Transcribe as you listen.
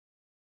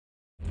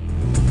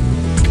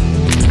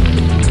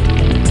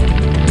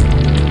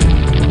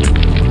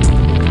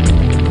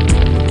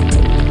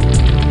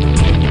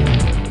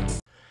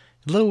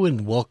Hello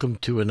and welcome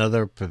to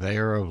another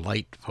Purveyor of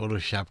Light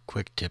Photoshop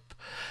quick tip.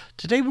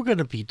 Today we're going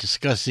to be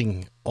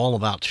discussing all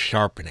about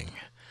sharpening.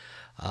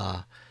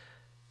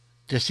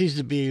 There seems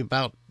to be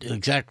about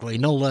exactly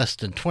no less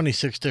than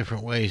 26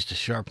 different ways to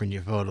sharpen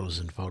your photos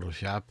in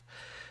Photoshop,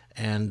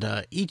 and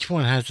each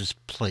one has its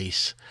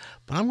place.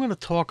 But I'm going to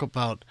talk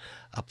about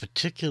a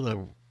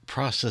particular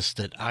process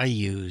that I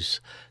use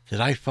that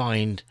I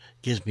find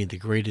gives me the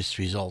greatest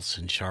results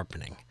in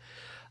sharpening.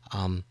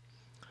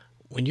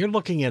 When you're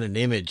looking at an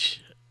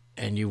image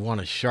and you want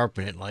to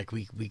sharpen it, like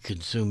we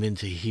could zoom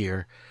into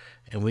here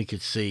and we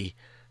could see,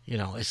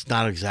 it's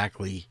not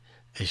exactly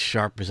as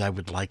sharp as I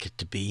would like it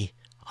to be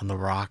on the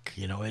rock.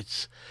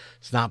 It's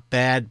not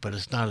bad, but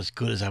it's not as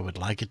good as I would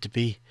like it to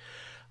be.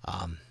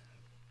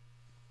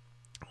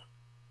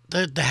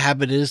 The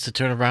habit is to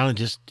turn around and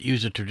just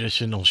use a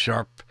traditional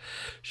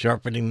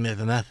sharpening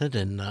method,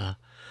 and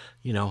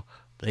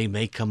they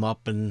may come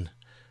up and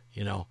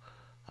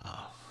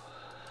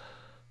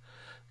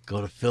go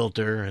to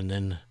filter and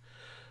then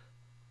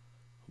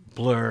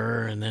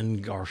blur and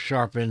then or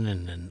sharpen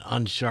and then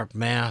unsharp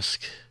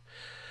mask.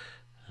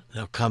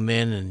 They'll come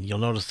in and you'll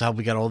notice how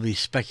we got all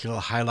these specular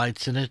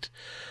highlights in it.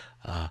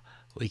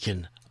 We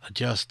can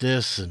adjust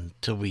this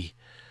until we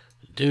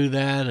do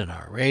that, and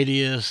our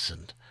radius,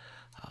 and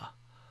a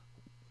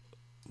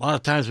lot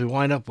of times we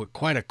wind up with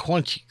quite a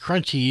crunchy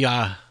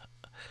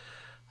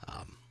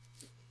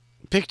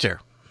picture.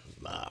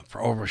 For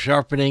over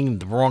sharpening,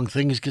 the wrong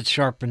things get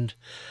sharpened.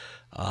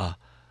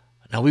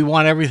 Now we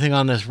want everything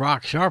on this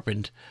rock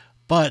sharpened,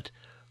 but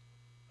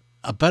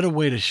a better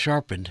way to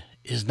sharpen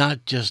is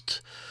not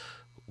just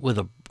with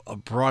a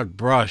broad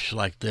brush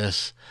like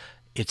this.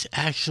 It's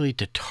actually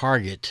to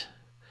target,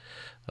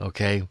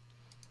 okay?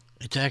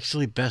 It's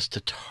actually best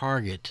to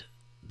target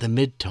the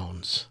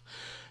midtones.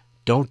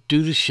 Don't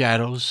do the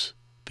shadows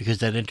because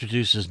that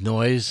introduces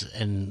noise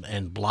and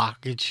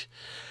blockage.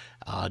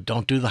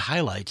 Don't do the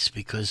highlights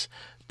because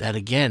that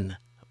again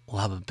will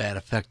have a bad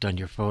effect on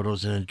your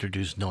photos and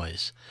introduce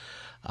noise.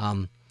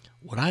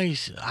 What I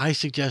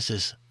suggest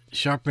is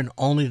sharpen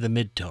only the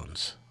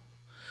midtones,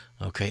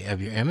 okay,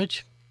 of your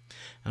image.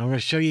 And I'm going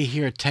to show you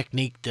here a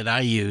technique that I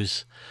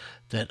use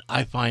that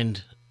I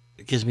find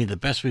gives me the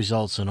best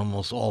results in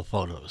almost all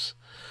photos.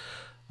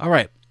 All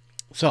right,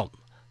 so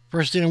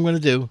first thing I'm going to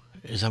do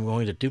is I'm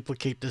going to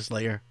duplicate this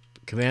layer,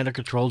 Command or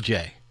Control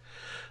J.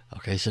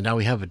 Okay, so now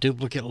we have a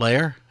duplicate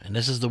layer, and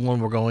this is the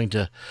one we're going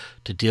to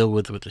deal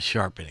with the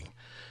sharpening.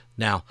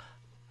 Now,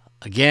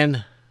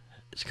 again,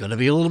 it's going to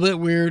be a little bit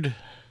weird,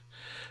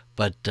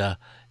 but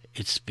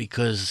it's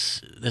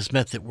because this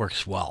method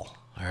works well.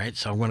 All right,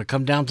 so I'm going to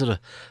come down to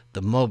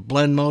the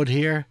blend mode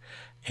here,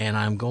 and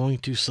I'm going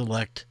to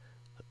select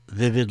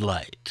vivid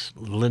light,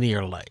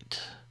 linear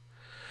light.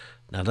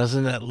 Now,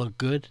 doesn't that look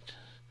good?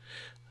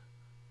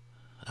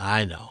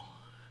 I know.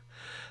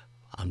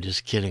 I'm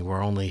just kidding.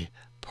 We're only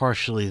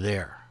partially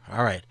there.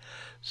 All right,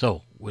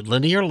 so with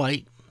linear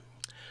light,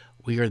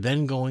 we are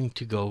then going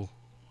to go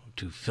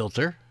to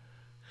filter,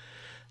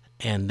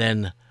 and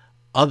then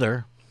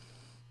other,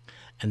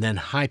 and then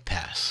high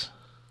pass.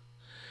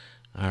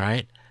 All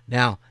right,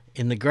 now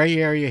in the gray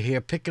area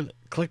here,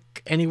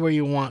 click anywhere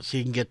you want so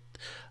you can get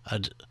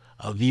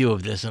a view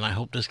of this, and I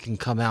hope this can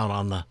come out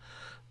on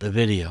the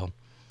video.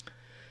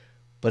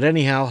 But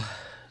anyhow,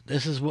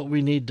 this is what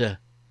we need to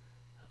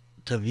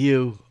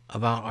view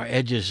about our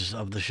edges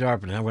of the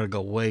sharpening. I'm going to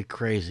go way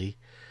crazy.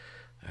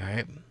 All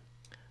right,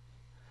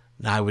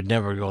 now I would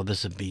never go,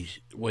 this would be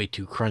way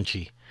too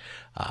crunchy.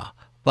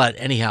 But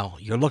anyhow,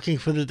 you're looking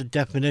for the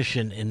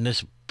definition in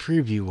this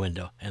preview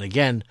window. And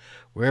again,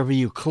 wherever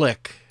you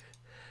click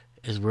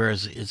is where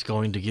it's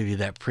going to give you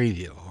that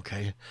preview,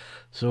 okay?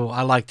 So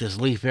I like this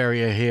leaf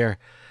area here.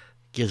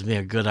 Gives me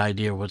a good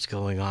idea of what's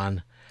going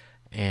on.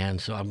 And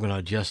so I'm going to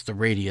adjust the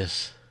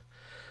radius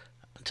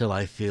until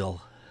I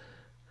feel.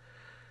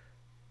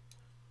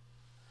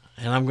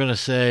 And I'm going to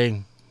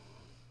say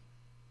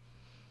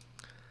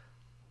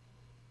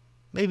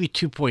maybe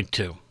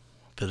 2.2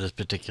 for this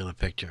particular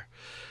picture.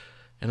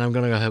 And I'm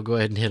going to go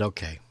ahead and hit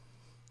OK.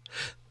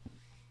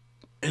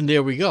 And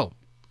there we go.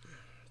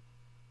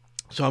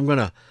 So I'm going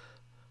to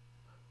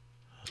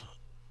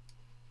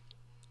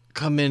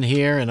come in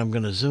here and I'm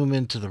going to zoom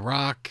into the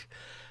rock.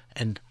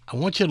 And I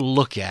want you to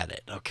look at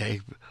it,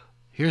 okay?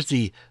 Here's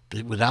the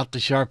without the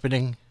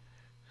sharpening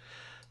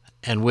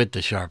and with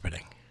the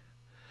sharpening.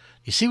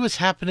 You see what's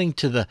happening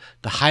to the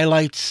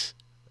highlights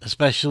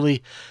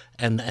especially,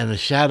 and the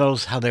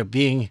shadows, how they're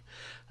being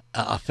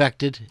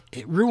affected?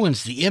 It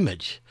ruins the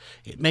image.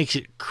 It makes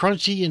it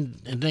crunchy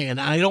and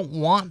I don't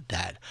want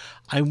that.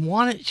 I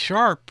want it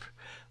sharp,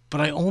 but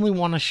I only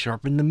want to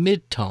sharpen the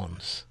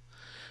midtones.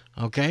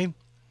 Okay?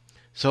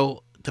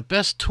 So the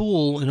best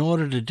tool in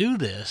order to do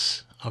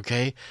this,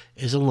 okay,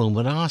 is a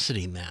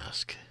Luminosity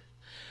Mask.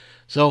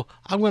 So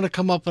I'm going to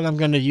come up and I'm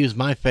going to use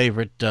my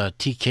favorite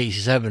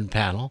TK7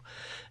 panel,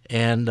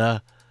 and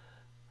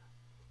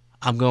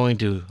I'm going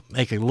to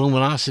make a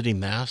Luminosity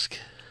Mask,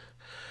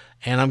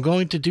 and I'm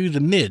going to do the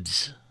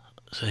mids.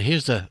 So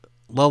here's the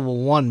level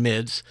 1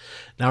 mids.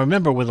 Now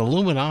remember, with a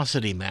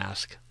luminosity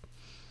mask,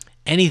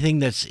 anything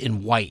that's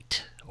in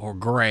white or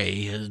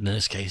gray, in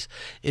this case,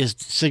 is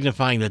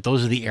signifying that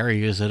those are the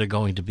areas that are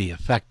going to be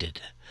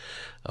affected.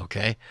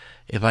 Okay?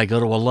 If I go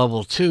to a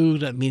level 2,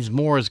 that means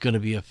more is going to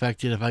be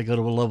affected. If I go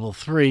to a level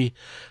 3,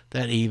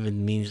 that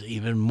even means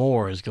even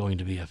more is going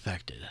to be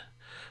affected.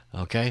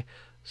 Okay?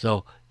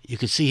 So you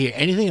can see here,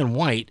 anything in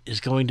white is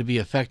going to be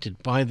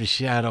affected by the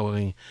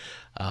shadowing,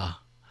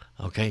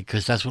 okay?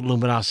 Because that's what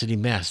luminosity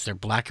masks. They're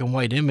black and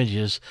white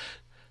images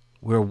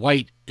where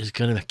white is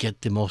going to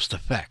get the most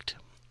effect.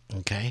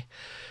 Okay?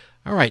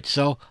 All right,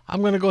 so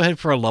I'm going to go ahead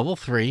for a level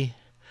 3,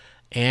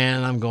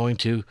 and I'm going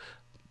to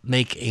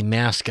make a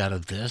mask out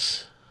of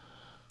this.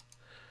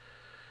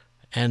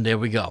 And there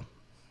we go.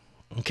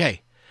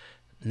 Okay,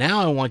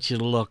 now I want you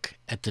to look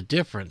at the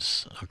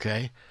difference,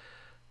 okay?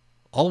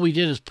 All we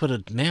did is put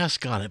a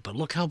mask on it, but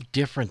look how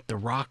different the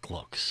rock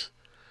looks,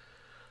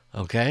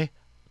 okay?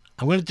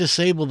 I'm going to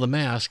disable the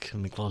mask.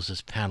 Let me close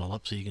this panel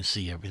up so you can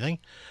see everything,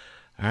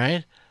 all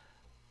right?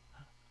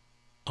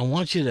 I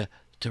want you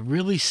to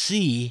really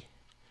see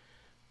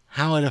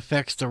how it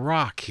affects the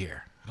rock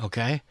here,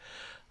 okay?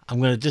 I'm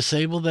going to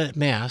disable that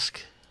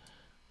mask,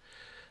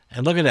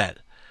 and look at that.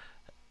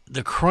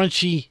 The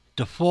crunchy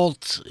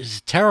default is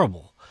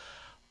terrible.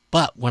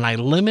 But when I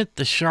limit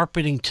the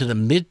sharpening to the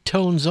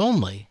mid-tones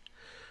only,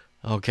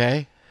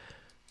 okay,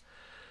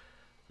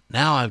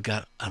 now I've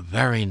got a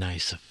very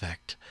nice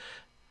effect.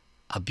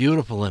 A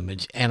beautiful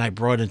image, and I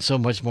brought in so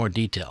much more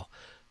detail.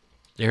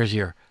 There's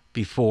your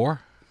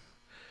before,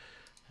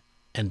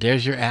 and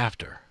there's your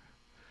after,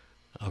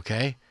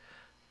 okay?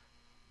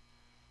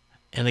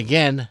 And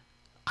again,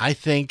 I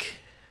think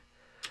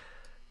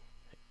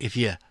if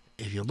you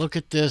look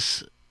at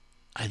this,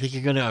 I think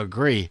you're going to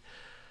agree.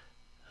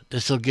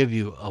 This will give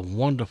you a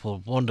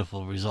wonderful,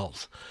 wonderful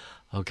results.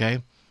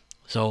 Okay?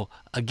 So,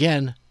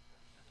 again,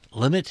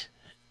 limit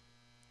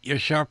your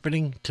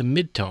sharpening to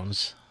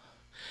midtones,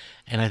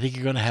 and I think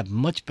you're going to have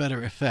much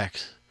better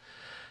effects.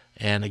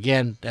 And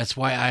again, that's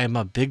why I am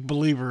a big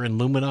believer in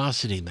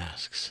luminosity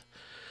masks.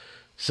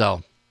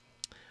 So,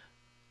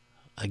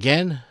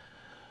 again,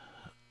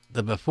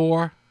 the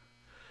before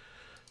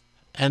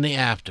and the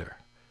after.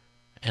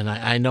 And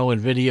I know in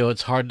video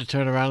it's hard to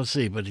turn around and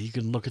see, but you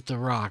can look at the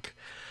rock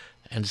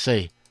and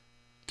see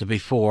the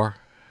before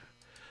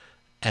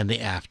and the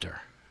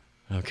after.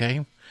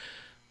 Okay?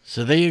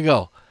 So there you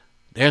go.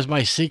 There's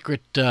my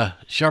secret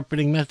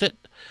sharpening method.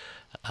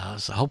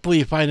 So hopefully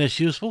you find this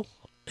useful.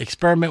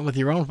 Experiment with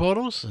your own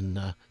photos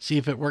and see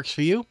if it works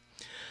for you.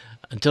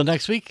 Until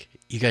next week,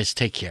 you guys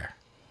take care.